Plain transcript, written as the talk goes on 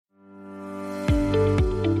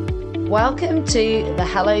Welcome to the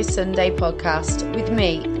Hello Sunday podcast with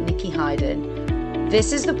me, Nikki Hayden.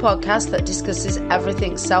 This is the podcast that discusses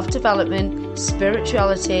everything self-development,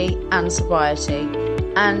 spirituality and sobriety.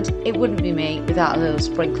 And it wouldn't be me without a little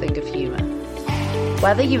sprinkling of humour.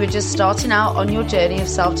 Whether you are just starting out on your journey of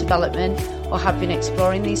self-development or have been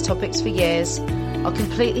exploring these topics for years, are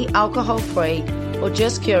completely alcohol-free or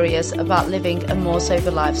just curious about living a more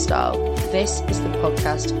sober lifestyle, this is the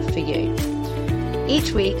podcast for you.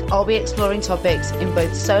 Each week, I'll be exploring topics in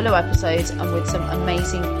both solo episodes and with some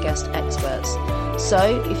amazing guest experts.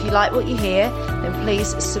 So if you like what you hear, then please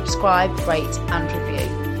subscribe, rate and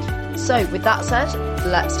review. So with that said,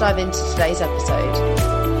 let's dive into today's episode.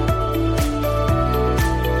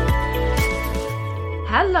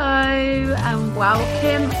 Hello and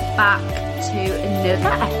welcome back to another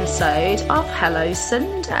episode of Hello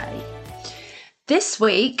Sunday. This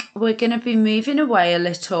week, we're going to be moving away a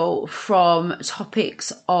little from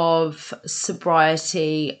topics of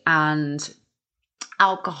sobriety and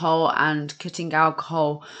alcohol and cutting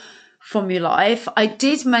alcohol from your life. I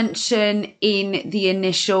did mention in the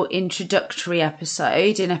initial introductory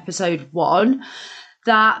episode, in episode 1,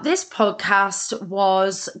 that this podcast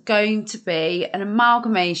was going to be an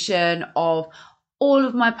amalgamation of all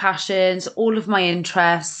of my passions, all of my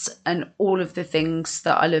interests, and all of the things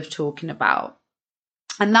that I love talking about.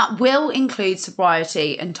 And that will include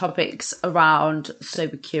sobriety and topics around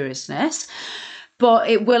sober curiousness, but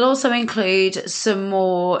it will also include some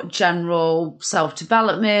more general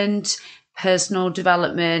self-development, personal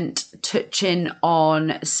development, touching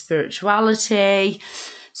on spirituality.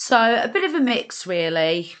 So a bit of a mix,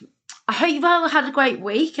 really. I hope you've all had a great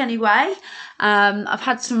week anyway. I've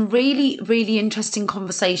had some really, really interesting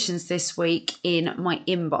conversations this week in my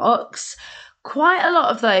inbox. Quite a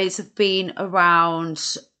lot of those have been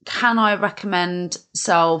around, can I recommend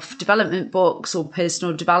self-development books or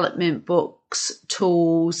personal development books,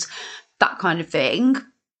 tools, that kind of thing.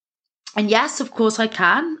 And yes, of course I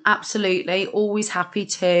can. Absolutely. Always happy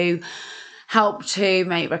to help to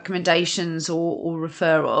make recommendations or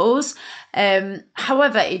referrals.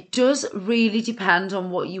 However, it does really depend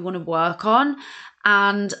on what you want to work on.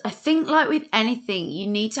 And I think like with anything, you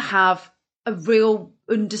need to have a real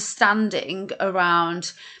understanding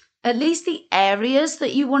around at least the areas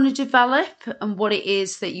that you want to develop and what it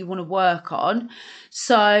is that you want to work on.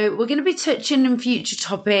 So we're going to be touching in future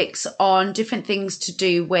topics on different things to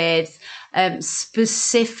do with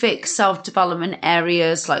specific self-development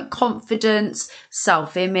areas like confidence,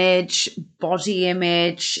 self-image, body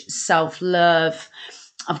image, self-love.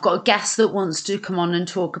 I've got a guest that wants to come on and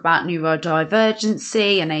talk about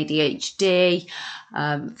neurodivergency and ADHD,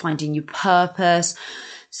 finding your purpose.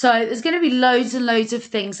 So there's going to be loads and loads of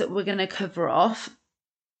things that we're going to cover off.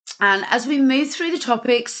 And as we move through the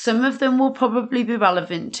topics, some of them will probably be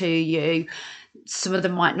relevant to you. Some of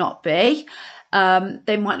them might not be.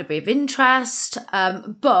 They might not be of interest.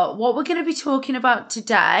 But what we're going to be talking about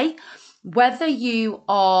today, whether you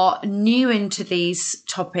are new into these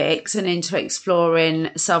topics and into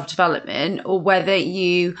exploring self-development, or whether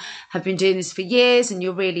you have been doing this for years and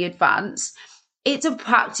you're really advanced, it's a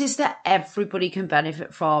practice that everybody can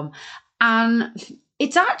benefit from. And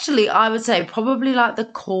it's actually, I would say, probably like the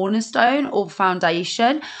cornerstone or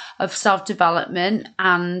foundation of self-development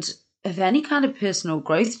and of any kind of personal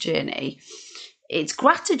growth journey. It's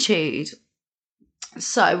gratitude.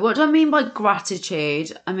 So what do I mean by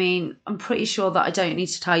gratitude? I mean, I'm pretty sure that I don't need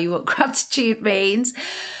to tell you what gratitude means.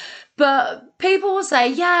 But people will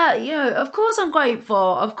say, yeah, of course I'm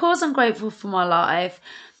grateful. Of course I'm grateful for my life.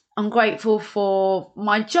 I'm grateful for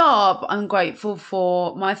my job. I'm grateful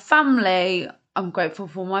for my family. I'm grateful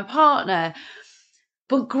for my partner.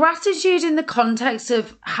 But gratitude in the context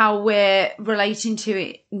of how we're relating to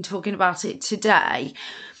it and talking about it today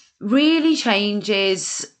really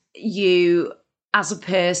changes you as a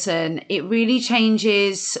person. It really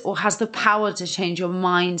changes or has the power to change your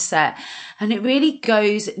mindset. And it really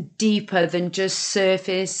goes deeper than just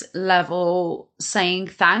surface level saying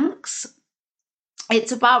thanks.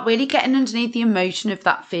 It's about really getting underneath the emotion of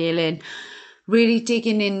that feeling, really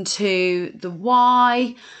digging into the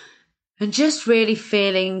why, and just really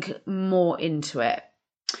feeling more into it.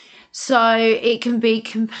 So it can be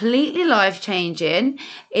completely life-changing.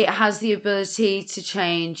 It has the ability to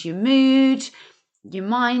change your mood, your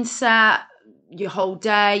mindset, your whole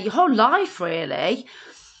day, your whole life, really.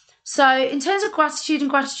 So in terms of gratitude and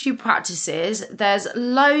gratitude practices, there's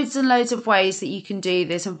loads and loads of ways that you can do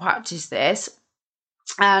this and practice this.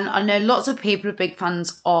 And I know lots of people are big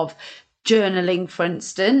fans of journaling, for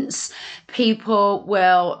instance, people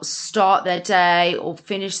will start their day or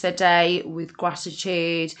finish their day with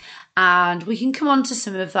gratitude, and we can come on to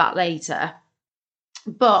some of that later.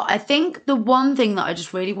 But I think the one thing that I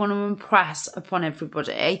just really want to impress upon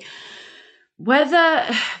everybody, whether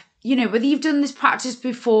you've done this practice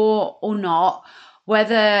before or not,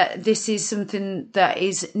 whether this is something that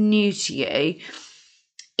is new to you,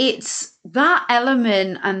 it's that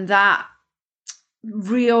element and that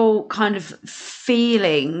real kind of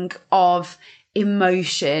feeling of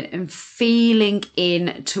emotion and feeling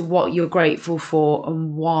into what you're grateful for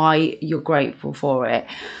and why you're grateful for it.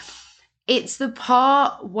 It's the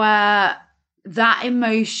part where that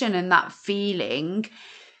emotion and that feeling,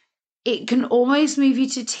 it can almost move you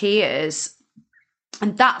to tears.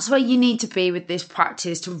 And that's where you need to be with this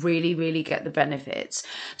practice to really, really get the benefits.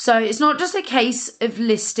 So it's not just a case of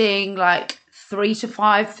listing like 3 to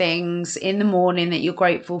 5 things in the morning that you're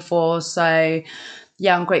grateful for. So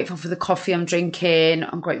yeah, I'm grateful for the coffee I'm drinking.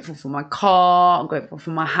 I'm grateful for my car. I'm grateful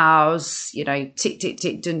for my house, tick, tick,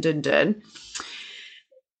 tick, dun, dun, dun.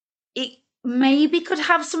 It maybe could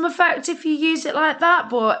have some effect if you use it like that,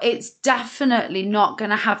 but it's definitely not going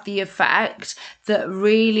to have the effect that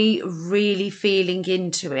really, really feeling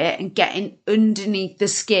into it and getting underneath the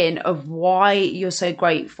skin of why you're so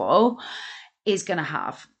grateful is going to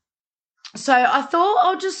have. So I thought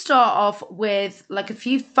I'll just start off with like a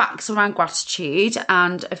few facts around gratitude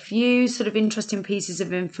and a few sort of interesting pieces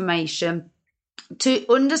of information to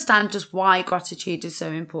understand just why gratitude is so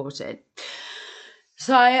important.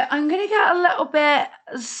 So I'm going to get a little bit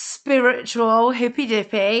spiritual,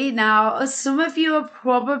 hippy-dippy. Now, some of you are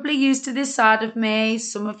probably used to this side of me.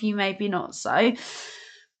 Some of you maybe not so.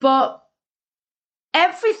 But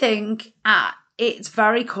everything at its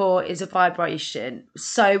very core is a vibration.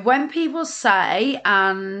 So when people say,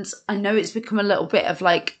 and I know it's become a little bit of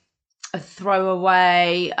like a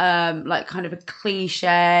throwaway, like kind of a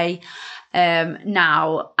cliche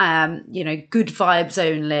now, good vibes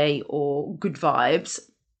only or good vibes.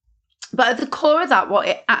 But at the core of that, what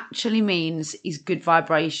it actually means is good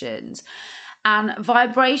vibrations. And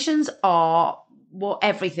vibrations are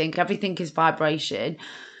everything is vibration.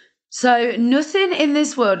 So nothing in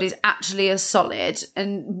this world is actually a solid,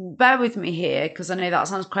 and bear with me here because I know that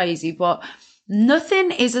sounds crazy, but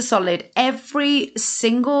nothing is a solid. Every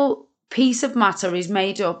single piece of matter is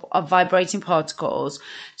made up of vibrating particles.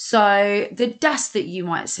 So the desk that you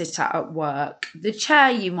might sit at work, the chair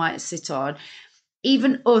you might sit on,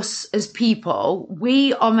 even us as people,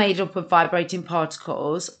 we are made up of vibrating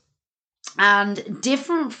particles, and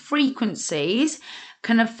different frequencies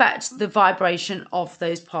can affect the vibration of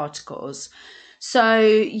those particles. So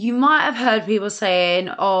you might have heard people saying,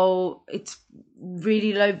 oh, it's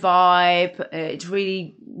really low vibe, it's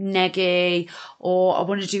really neggy, or I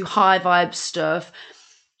want to do high vibe stuff.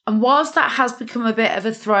 And whilst that has become a bit of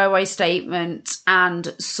a throwaway statement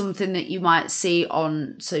and something that you might see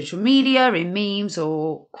on social media, in memes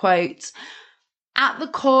or quotes, at the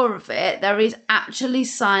core of it, there is actually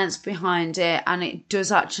science behind it, and it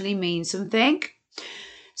does actually mean something.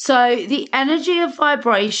 So the energy of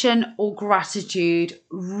vibration or gratitude,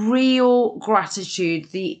 real gratitude,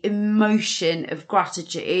 the emotion of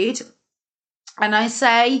gratitude, and I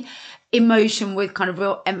say emotion with kind of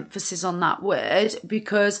real emphasis on that word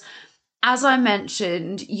because, as I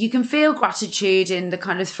mentioned, you can feel gratitude in the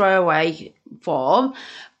kind of throwaway form,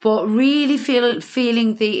 but really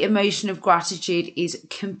feeling the emotion of gratitude is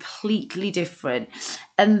completely different.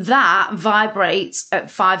 And that vibrates at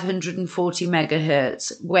 540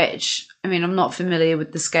 megahertz, which, I mean, I'm not familiar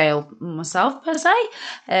with the scale myself per se.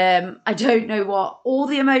 I don't know what all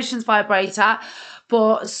the emotions vibrate at,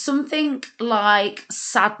 but something like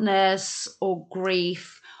sadness or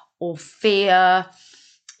grief or fear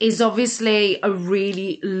is obviously a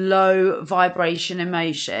really low vibration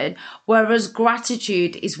emotion, whereas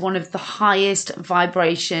gratitude is one of the highest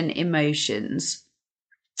vibration emotions.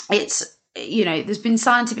 It's, there's been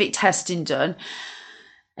scientific testing done,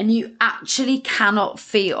 and you actually cannot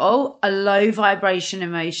feel a low vibration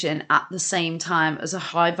emotion at the same time as a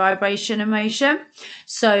high vibration emotion.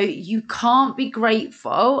 So you can't be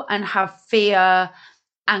grateful and have fear,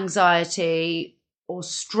 anxiety, or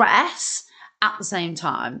stress at the same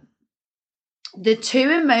time. The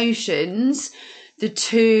two emotions, the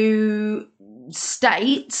two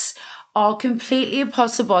states are completely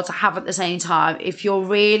impossible to have at the same time if you're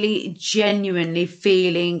really genuinely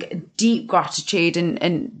feeling deep gratitude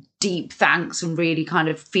and deep thanks and really kind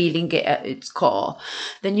of feeling it at its core.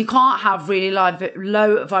 Then you can't have really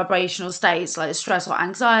low vibrational states like stress or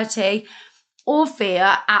anxiety or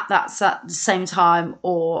fear at the same time,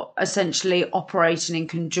 or essentially operating in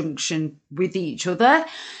conjunction with each other.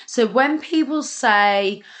 So when people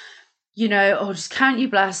say, oh, just count your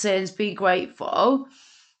blessings, be grateful,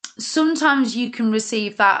 sometimes you can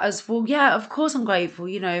receive that as, well, yeah, of course I'm grateful,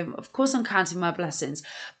 of course I'm counting my blessings.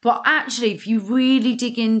 But actually, if you really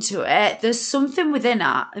dig into it, there's something within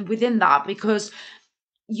that, because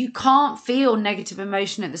you can't feel negative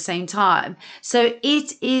emotion at the same time. So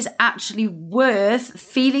it is actually worth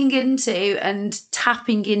feeling into and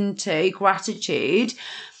tapping into gratitude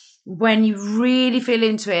when you really feel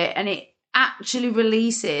into it, and it actually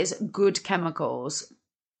releases good chemicals.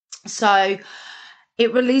 So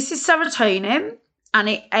it releases serotonin, and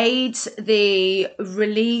it aids the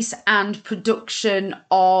release and production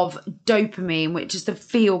of dopamine, which is the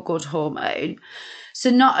feel-good hormone. So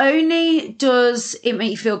not only does it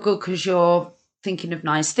make you feel good because you're thinking of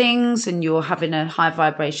nice things and you're having a high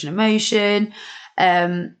vibration emotion,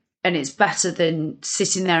 and it's better than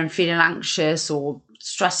sitting there and feeling anxious or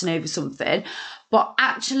stressing over something, but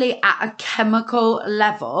actually at a chemical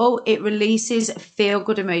level, it releases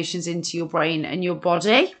feel-good emotions into your brain and your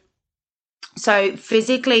body. So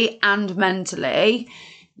physically and mentally,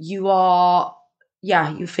 you're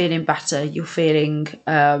feeling better. You're feeling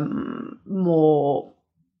more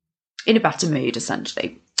in a better mood,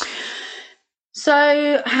 essentially.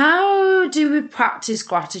 So how do we practice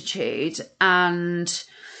gratitude? And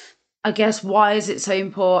I guess, why is it so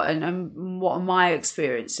important, and what are my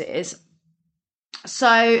experiences?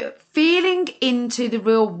 So feeling into the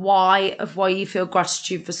real why of why you feel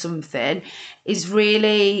gratitude for something is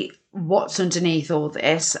really what's underneath all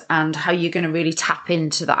this, and how you're going to really tap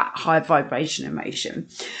into that high vibration emotion.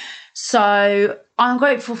 So I'm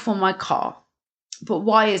grateful for my car. But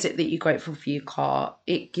why is it that you're grateful for your car?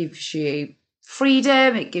 It gives you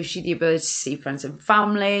freedom. It gives you the ability to see friends and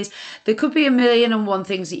families. There could be 1,000,001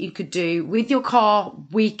 things that you could do with your car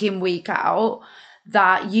week in, week out,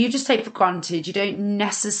 that you just take for granted. You don't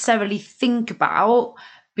necessarily think about,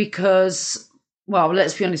 because, well,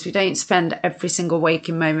 let's be honest, we don't spend every single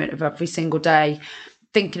waking moment of every single day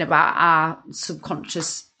thinking about our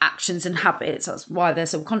subconscious actions and habits. That's why they're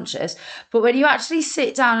subconscious. But when you actually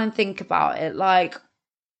sit down and think about it, like,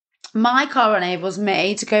 my car enables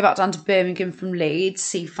me to go back down to Birmingham from Leeds,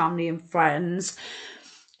 see family and friends.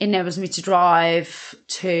 It enables me to drive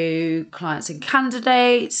to clients and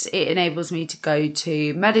candidates. It enables me to go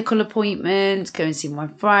to medical appointments, go and see my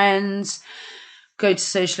friends, go to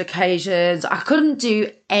social occasions. I couldn't do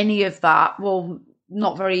any of that, well,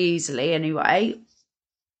 not very easily anyway,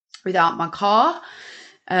 without my car.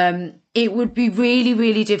 It would be really,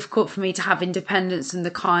 really difficult for me to have independence and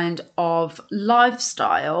the kind of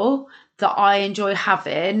lifestyle that I enjoy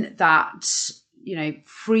having, that,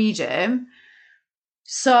 freedom.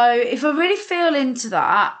 So if I really feel into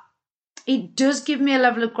that, it does give me a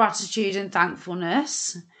level of gratitude and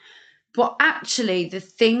thankfulness. But actually, the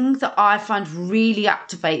thing that I find really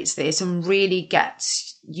activates this and really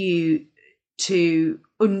gets you to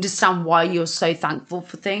understand why you're so thankful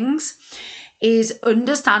for things is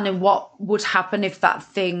understanding what would happen if that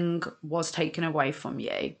thing was taken away from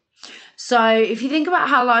you. So if you think about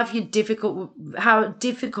how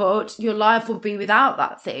difficult your life would be without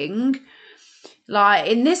that thing, like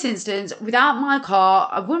in this instance, without my car,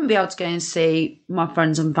 I wouldn't be able to go and see my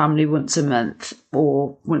friends and family once a month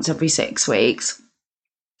or once every 6 weeks.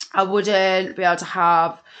 I wouldn't be able to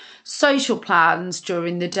have social plans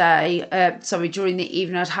during the day, during the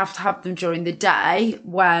evening. I'd have to have them during the day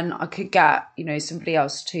when I could get, somebody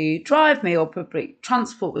else to drive me or public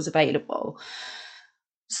transport was available.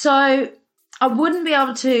 So I wouldn't be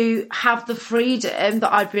able to have the freedom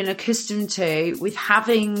that I'd been accustomed to with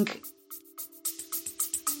having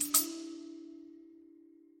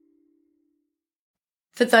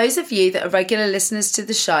For those of you that are regular listeners to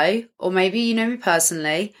the show, or maybe you know me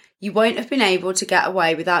personally, you won't have been able to get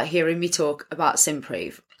away without hearing me talk about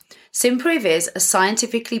Simprove. Simprove is a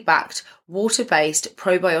scientifically backed, water-based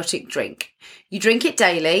probiotic drink. You drink it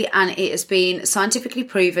daily and it has been scientifically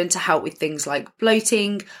proven to help with things like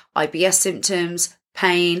bloating, IBS symptoms,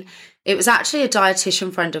 pain. It was actually a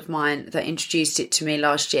dietitian friend of mine that introduced it to me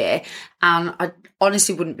last year, and I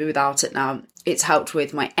honestly wouldn't be without it now. It's helped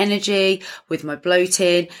with my energy, with my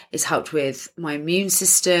bloating, it's helped with my immune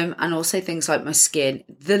system, and also things like my skin.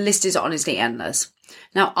 The list is honestly endless.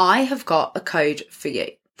 Now, I have got a code for you.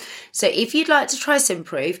 So if you'd like to try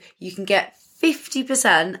Simprove, you can get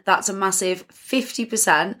 50%, that's a massive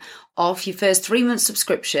 50% off your first 3-month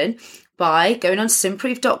subscription by going on to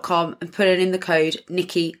simprove.com and putting in the code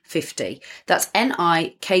Nikki50. That's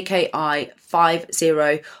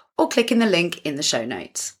NIKKI50, or clicking the link in the show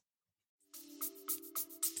notes.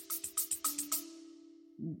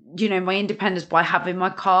 my independence by having my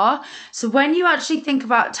car. So when you actually think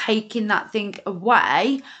about taking that thing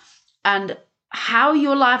away and how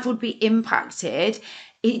your life would be impacted,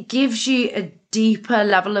 it gives you a deeper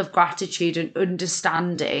level of gratitude and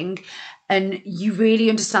understanding, and you really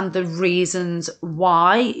understand the reasons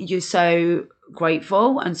why you're so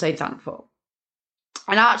grateful and so thankful.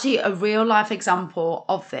 And actually, a real life example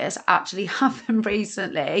of this actually happened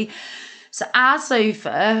recently. So our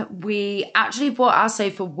sofa, we actually bought our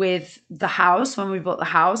sofa with the house when we bought the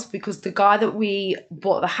house, because the guy that we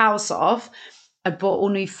bought the house off had bought all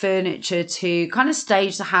new furniture to kind of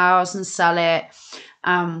stage the house and sell it.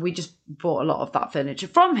 We just bought a lot of that furniture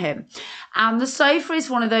from him. And the sofa is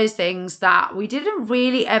one of those things that we didn't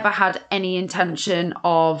really ever had any intention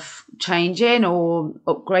of changing or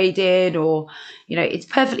upgrading, or, it's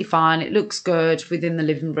perfectly fine. It looks good within the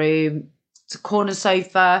living room. It's a corner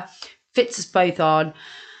sofa, fits us both on.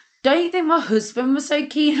 Don't think my husband was so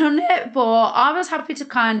keen on it, but I was happy to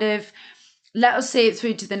kind of let us see it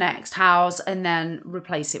through to the next house and then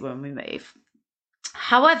replace it when we move.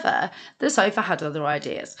 However, the sofa had other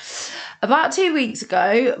ideas. About 2 weeks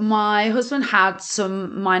ago, my husband had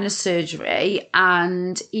some minor surgery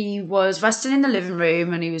and he was resting in the living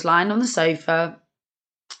room and he was lying on the sofa,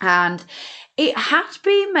 and it had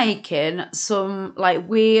been making some like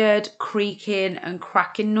weird creaking and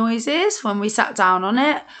cracking noises when we sat down on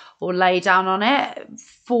it or lay down on it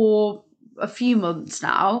for a few months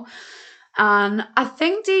now. And I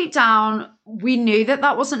think deep down we knew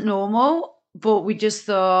that wasn't normal, but we just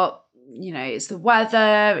thought, it's the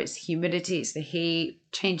weather, it's humidity, it's the heat,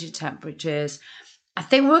 changing temperatures. I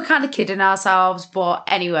think we were kind of kidding ourselves. But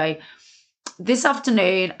anyway, this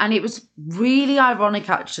afternoon, and it was really ironic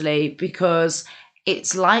actually, because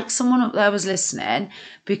it's like someone up there was listening,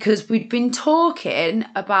 because we'd been talking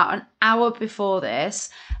about an hour before this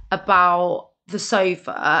about the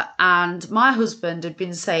sofa, and my husband had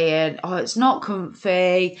been saying, oh, it's not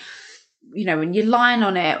comfy. When you're lying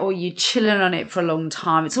on it or you're chilling on it for a long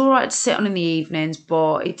time, it's all right to sit on in the evenings,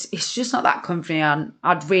 but it's just not that comfy, and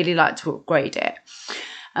I'd really like to upgrade it.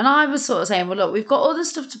 And I was sort of saying, well, look, we've got all the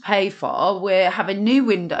stuff to pay for. We're having new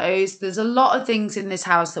windows. There's a lot of things in this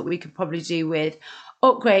house that we could probably do with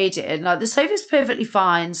upgrading. Like, the sofa's perfectly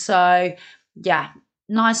fine. So, yeah,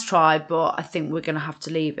 nice try, but I think we're going to have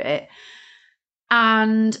to leave it.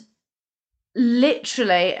 And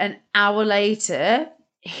literally an hour later,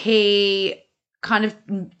 he kind of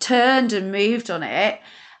turned and moved on it,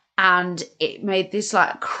 and it made this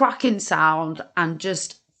like cracking sound and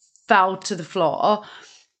just fell to the floor,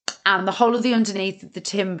 and the whole of the underneath of the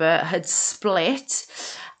timber had split,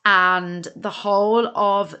 and the whole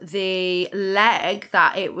of the leg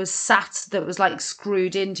that it was that was like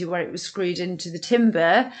screwed into, where it was screwed into the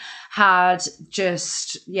timber, had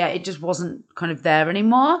just, it just wasn't kind of there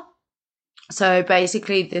anymore. So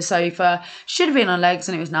basically the sofa should have been on legs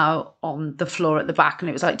and it was now on the floor at the back, and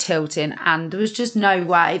it was like tilting, and there was just no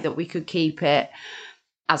way that we could keep it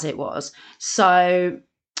as it was. So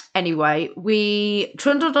anyway, we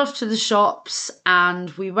trundled off to the shops and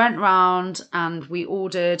we went round and we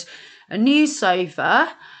ordered a new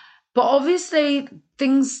sofa. But obviously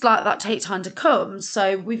things like that take time to come.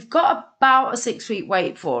 So we've got about a 6-week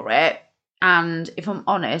wait for it. And if I'm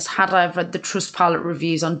honest, had I read the Trustpilot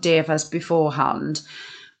reviews on DFS beforehand,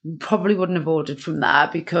 probably wouldn't have ordered from there,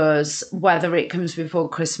 because whether it comes before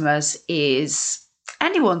Christmas is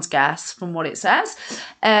anyone's guess from what it says.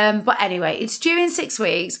 But anyway, it's due in 6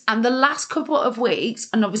 weeks, and the last couple of weeks,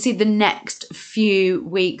 and obviously the next few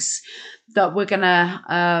weeks that we're going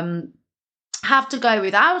to have to go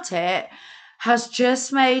without it, has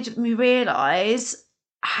just made me realise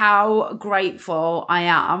how grateful I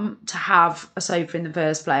am to have a sofa in the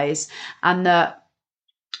first place, and that,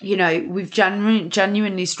 we've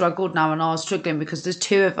genuinely struggled now and are struggling because there's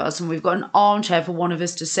two of us and we've got an armchair for one of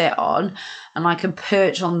us to sit on, and I can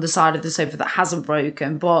perch on the side of the sofa that hasn't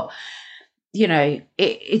broken, but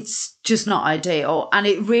it's just not ideal, and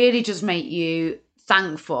it really does make you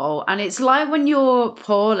thankful. And it's like when you're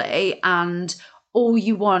poorly and all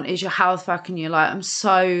you want is your health back, and you're like, I'm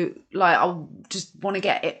so like, I just want to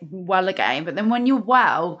get it well again. But then when you're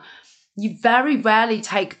well, you very rarely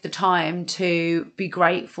take the time to be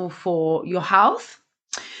grateful for your health.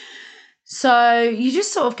 So you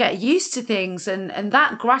just sort of get used to things, and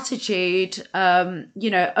that gratitude,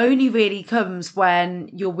 only really comes when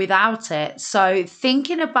you're without it. So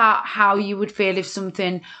thinking about how you would feel if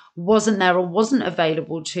something wasn't there or wasn't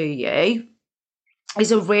available to you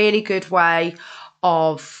is a really good way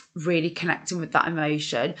of really connecting with that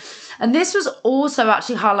emotion. And this was also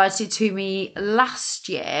actually highlighted to me last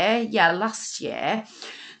year.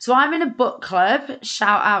 So I'm in a book club.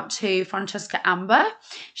 Shout out to Francesca Amber.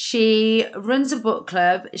 She runs a book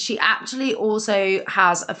club. She actually also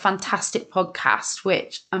has a fantastic podcast,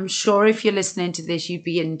 which I'm sure if you're listening to this, you'd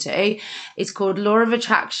be into. It's called Law of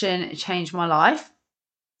Attraction, It Changed My Life.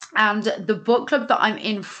 And the book club that I'm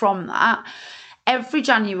in from that, every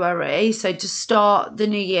January, so to start the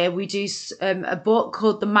new year, we do a book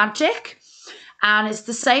called The Magic. And it's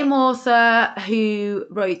the same author who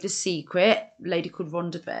wrote The Secret, a lady called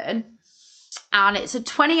Rhonda Byrne. And it's a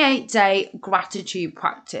 28-day gratitude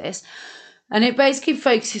practice. And it basically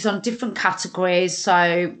focuses on different categories.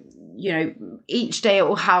 So, you know, each day it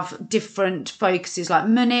will have different focuses like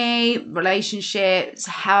money, relationships,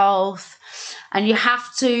 health. And you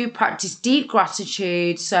have to practice deep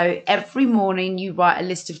gratitude. So every morning you write a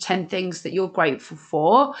list of 10 things that you're grateful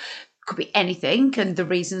for. Could be anything and the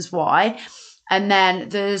reasons why. And then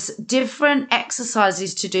there's different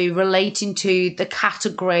exercises to do relating to the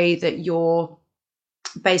category that you're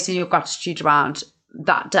basing your gratitude around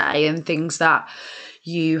that day and things that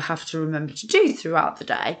you have to remember to do throughout the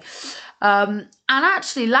day. And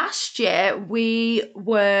actually last year we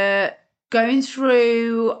were going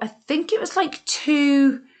through, I think it was like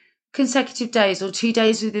 2 consecutive days or 2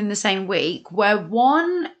 days within the same week, where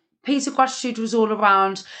one piece of gratitude was all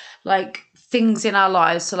around like things in our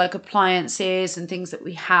lives. So like appliances and things that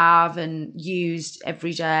we have and used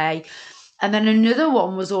every day. And then another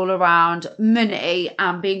one was all around money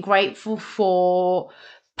and being grateful for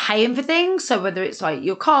paying for things. So whether it's like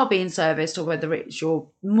your car being serviced or whether it's your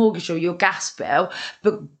mortgage or your gas bill,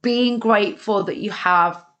 but being grateful that you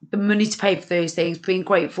have the money to pay for those things, being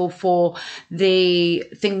grateful for the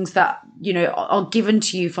things that, you know, are given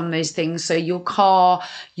to you from those things. So your car,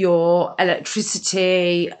 your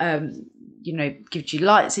electricity, you know, gives you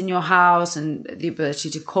lights in your house and the ability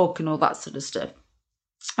to cook and all that sort of stuff.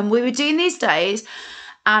 And we were doing these days,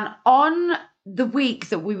 and on the week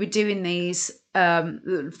that we were doing these,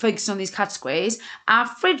 focusing on these categories, our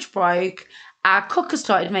fridge broke, our cooker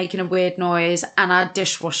started making a weird noise, and our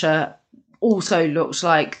dishwasher also looked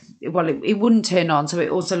like, well, it wouldn't turn on, so it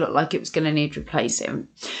also looked like it was going to need replacing.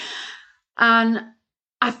 And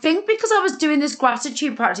I think because I was doing this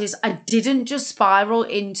gratitude practice, I didn't just spiral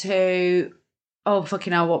into, oh,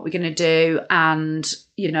 fucking hell, what we're going to do? And,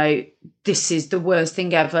 you know, this is the worst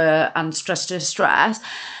thing ever and stress.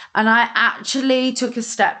 And I actually took a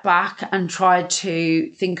step back and tried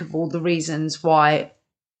to think of all the reasons why,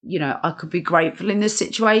 you know, I could be grateful in this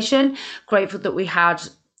situation, grateful that we had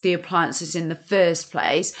the appliances in the first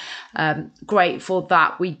place, grateful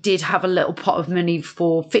that we did have a little pot of money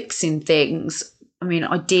for fixing things. I mean,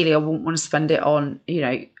 ideally, I wouldn't want to spend it on, you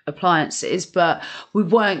know, appliances, but we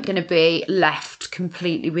weren't going to be left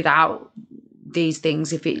completely without these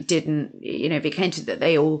things if it didn't, you know, if it came to that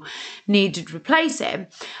they all needed replacing.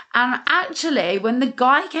 And actually, when the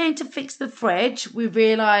guy came to fix the fridge, we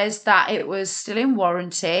realised that it was still in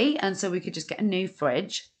warranty, and so we could just get a new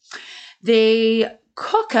fridge. The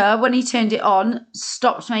cooker, when he turned it on,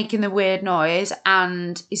 stopped making the weird noise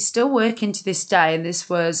and is still working to this day. And this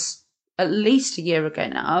was at least a year ago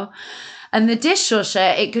now. And the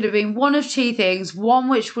dishwasher, it could have been one of 2 things. One,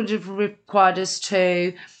 which would have required us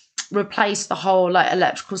to replace the whole like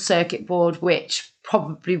electrical circuit board, which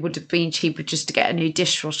probably would have been cheaper just to get a new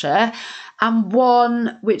dishwasher. And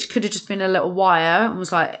one, which could have just been a little wire and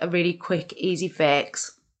was like a really quick, easy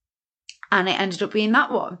fix. And it ended up being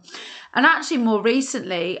that one. And actually more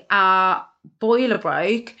recently, our boiler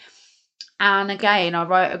broke. And again, I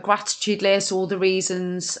wrote a gratitude list, all the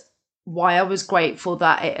reasons why I was grateful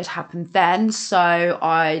that it had happened then. So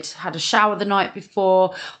I'd had a shower the night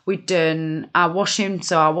before. We'd done our washing.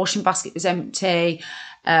 So our washing basket was empty.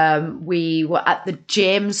 We were at the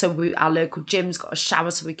gym. So our local gym's got a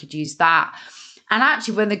shower so we could use that. And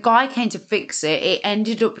actually when the guy came to fix it, it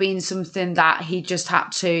ended up being something that he just had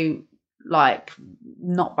to like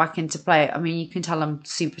knock back into play. I mean, you can tell I'm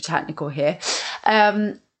super technical here.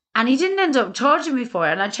 And he didn't end up charging me for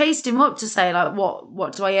it. And I chased him up to say, like,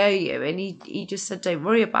 what do I owe you? And he just said, don't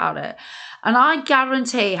worry about it. And I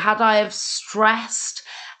guarantee, had I have stressed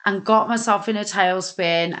and got myself in a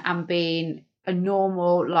tailspin and been a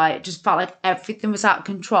normal, like, just felt like everything was out of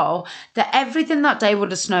control, that everything that day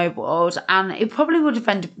would have snowballed and it probably would have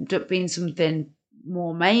ended up being something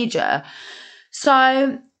more major. So,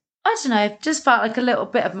 I don't know, just felt like a little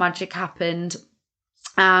bit of magic happened.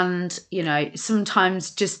 And, you know,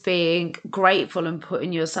 sometimes just being grateful and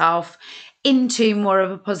putting yourself into more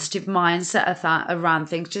of a positive mindset around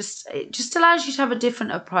things, it just allows you to have a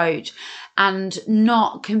different approach and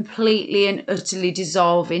not completely and utterly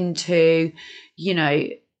dissolve into, you know,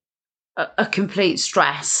 a complete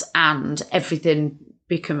stress and everything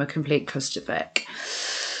become a complete clusterfuck.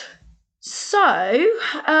 So,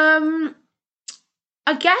 I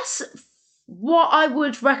guess what I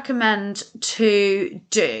would recommend to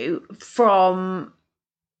do from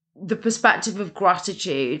the perspective of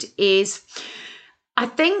gratitude is, I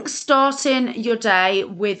think starting your day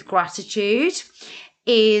with gratitude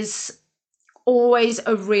is always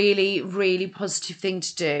a really, really positive thing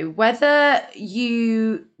to do. Whether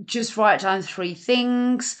you just write down 3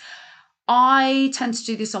 things, I tend to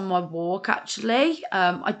do this on my walk, actually.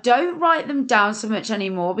 I don't write them down so much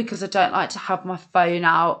anymore because I don't like to have my phone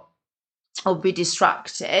out or be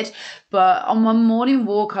distracted. But on my morning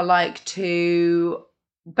walk, I like to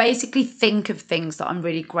basically think of things that I'm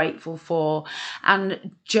really grateful for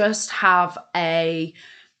and just have a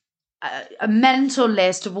mental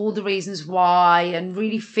list of all the reasons why and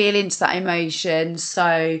really feel into that emotion.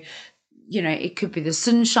 So, you know, it could be the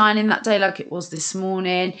sunshine in that day like it was this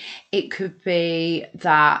morning. It could be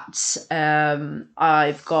that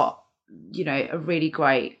I've got, you know, a really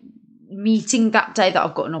great meeting that day, that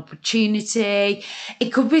I've got an opportunity. It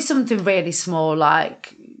could be something really small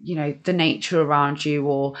like, you know, the nature around you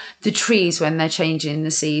or the trees when they're changing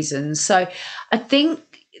the seasons. So I think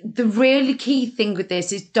the really key thing with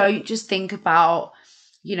this is don't just think about,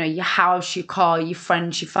 you know, your house, your car, your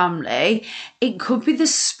friends, your family. It could be the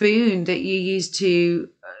spoon that you use to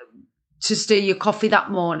stir your coffee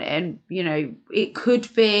that morning. You know, it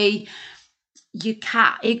could be your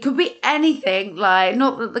cat. It could be anything. Like,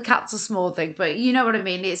 not that the cat's a small thing, but you know what I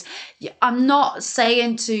mean. I'm not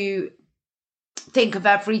saying to think of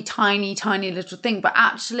every tiny little thing, but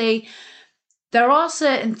actually there are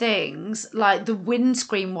certain things like the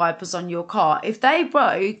windscreen wipers on your car. If they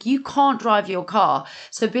broke, you can't drive your car.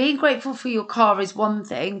 So being grateful for your car is one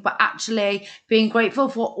thing, but actually being grateful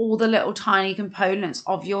for all the little tiny components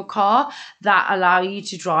of your car that allow you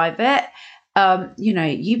to drive it. You know,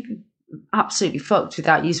 you'd be absolutely fucked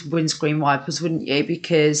without using windscreen wipers, wouldn't you?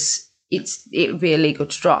 Because it would be illegal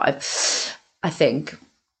to drive, I think.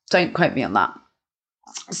 Don't quote me on that.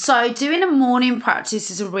 So doing a morning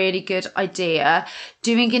practice is a really good idea.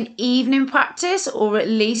 Doing an evening practice, or at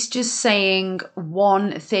least just saying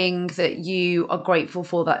one thing that you are grateful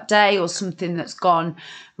for that day or something that's gone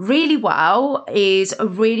really well, is a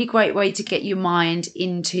really great way to get your mind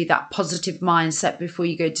into that positive mindset before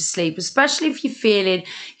you go to sleep, especially if you're feeling,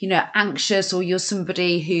 you know, anxious, or you're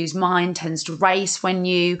somebody whose mind tends to race when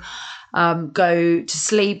you go to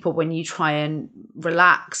sleep or when you try and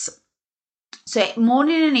relax. So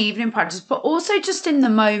morning and evening practice, but also just in the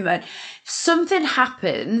moment. If something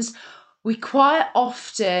happens, we quite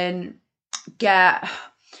often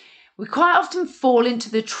fall into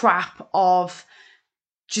the trap of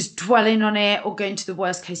just dwelling on it or going to the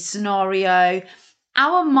worst case scenario.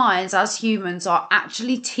 Our minds as humans are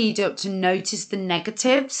actually teed up to notice the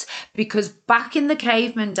negatives, because back in the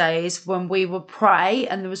caveman days when we were prey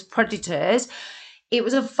and there was predators, it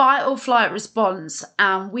was a fight or flight response,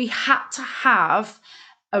 and we had to have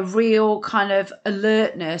a real kind of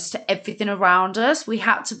alertness to everything around us. We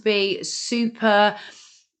had to be super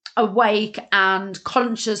awake and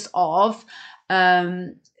conscious of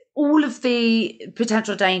all of the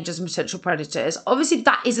potential dangers and potential predators. Obviously,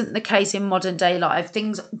 that isn't the case in modern day life.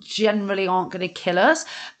 Things generally aren't going to kill us,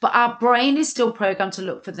 but our brain is still programmed to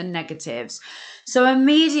look for the negatives. So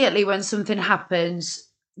immediately when something happens,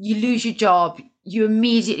 you lose your job, you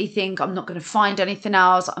immediately think, I'm not going to find anything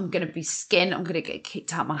else. I'm going to be skinned. I'm going to get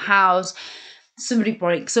kicked out of my house. Somebody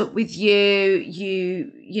breaks up with you.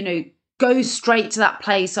 You know, go straight to that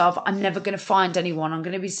place of, I'm never going to find anyone. I'm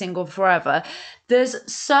going to be single forever.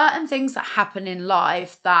 There's certain things that happen in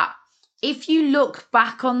life that if you look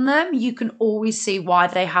back on them, you can always see why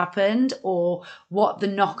they happened or what the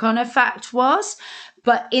knock-on effect was.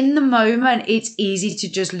 But in the moment, it's easy to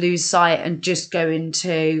just lose sight and just go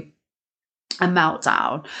into a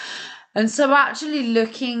meltdown. And so actually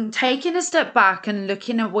taking a step back and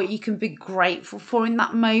looking at what you can be grateful for in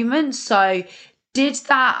that moment. So did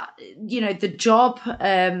that, you know, the job,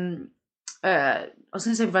 I was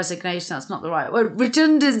going to say resignation, that's not the right word,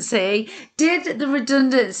 redundancy. Did the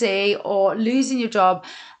redundancy or losing your job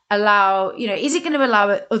allow, you know, is it going to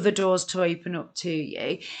allow other doors to open up to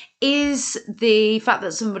you? Is the fact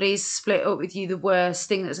that somebody's split up with you the worst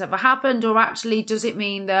thing that's ever happened? Or actually, does it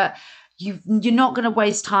mean that you're not going to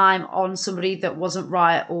waste time on somebody that wasn't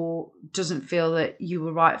right or doesn't feel that you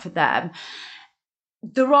were right for them?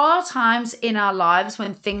 There are times in our lives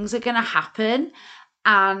when things are going to happen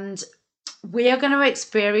and we are going to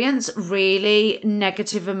experience really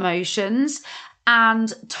negative emotions.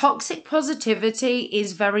 And toxic positivity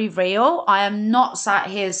is very real. I am not sat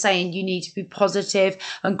here saying you need to be positive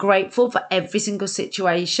and grateful for every single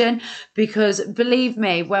situation, because believe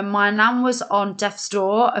me, when my nan was on death's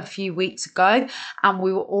door a few weeks ago and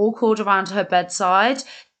we were all called around her bedside,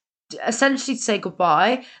 essentially to say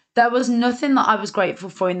goodbye, there was nothing that I was grateful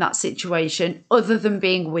for in that situation other than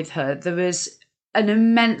being with her. There was an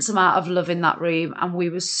immense amount of love in that room and we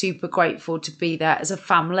were super grateful to be there as a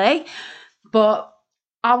family. But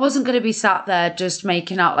I wasn't going to be sat there just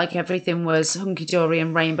making out like everything was hunky-dory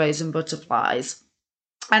and rainbows and butterflies.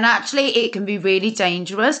 And actually, it can be really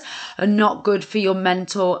dangerous and not good for your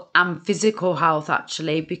mental and physical health,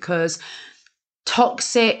 actually, because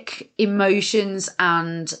toxic emotions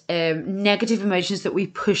and negative emotions that we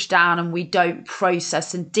push down and we don't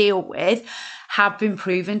process and deal with have been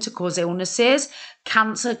proven to cause illnesses.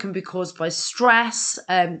 Cancer can be caused by stress.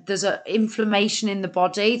 There's an inflammation in the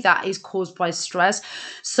body that is caused by stress.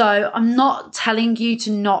 So I'm not telling you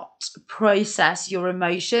to not process your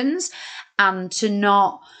emotions and to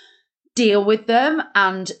not deal with them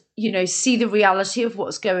and, see the reality of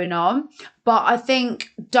what's going on. But I think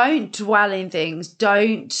don't dwell in things.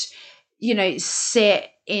 Don't,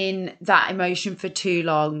 sit in that emotion for too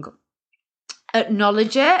long.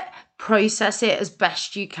 Acknowledge it. Process it as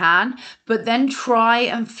best you can, but then try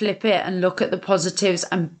and flip it and look at the positives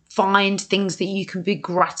and find things that you can be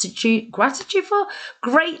grateful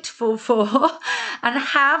for and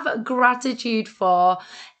have gratitude for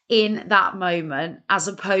in that moment, as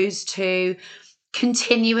opposed to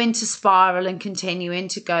continuing to spiral and continuing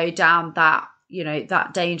to go down that,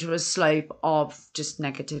 that dangerous slope of just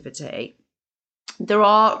negativity. There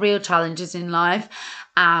are real challenges in life,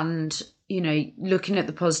 and looking at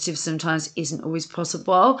the positives sometimes isn't always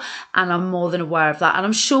possible. And I'm more than aware of that. And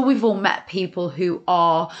I'm sure we've all met people who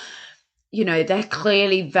are, they're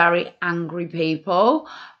clearly very angry people,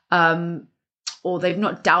 or they've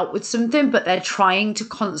not dealt with something, but they're trying to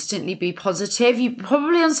constantly be positive. You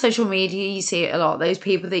probably on social media, you see it a lot, those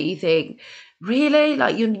people that you think, really?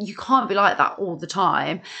 Like you can't be like that all the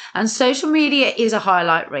time. And social media is a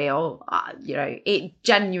highlight reel. It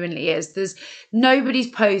genuinely is. There's nobody's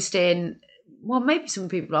posting, well, maybe some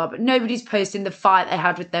people are, but nobody's posting the fight they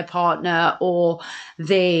had with their partner or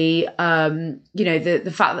the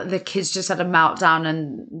the fact that the kids just had a meltdown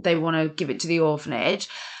and they want to give it to the orphanage.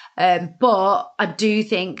 But I do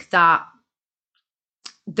think that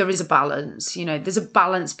there is a balance, there's a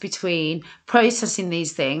balance between processing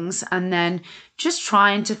these things and then just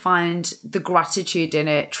trying to find the gratitude in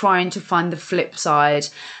it, trying to find the flip side,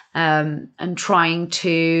 and trying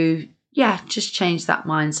to, just change that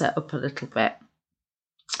mindset up a little bit.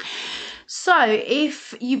 So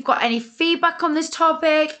if you've got any feedback on this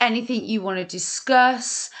topic, anything you want to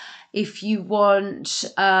discuss, if you want,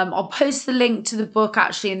 I'll post the link to the book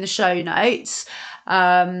actually in the show notes.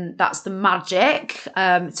 That's The Magic.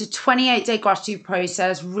 It's a 28-day gratitude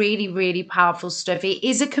process. Really, really powerful stuff. It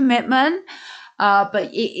is a commitment, but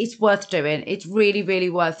it's worth doing. It's really, really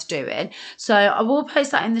worth doing. So I will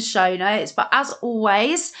post that in the show notes. But as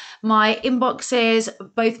always, my inboxes,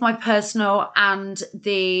 both my personal and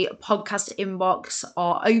the podcast inbox,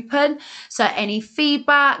 are open. So any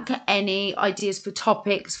feedback, any ideas for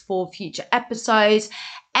topics for future episodes,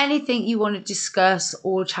 anything you want to discuss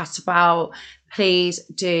or chat about, please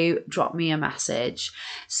do drop me a message.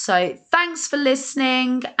 So thanks for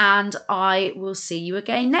listening, and I will see you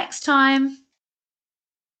again next time.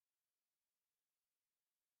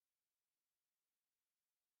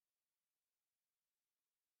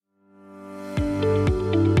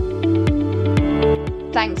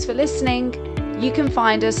 Thanks for listening. You can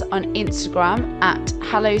find us on Instagram at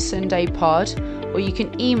HelloSundayPod, or you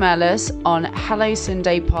can email us on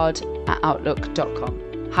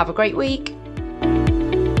hellosundaypod@outlook.com. Have a great week.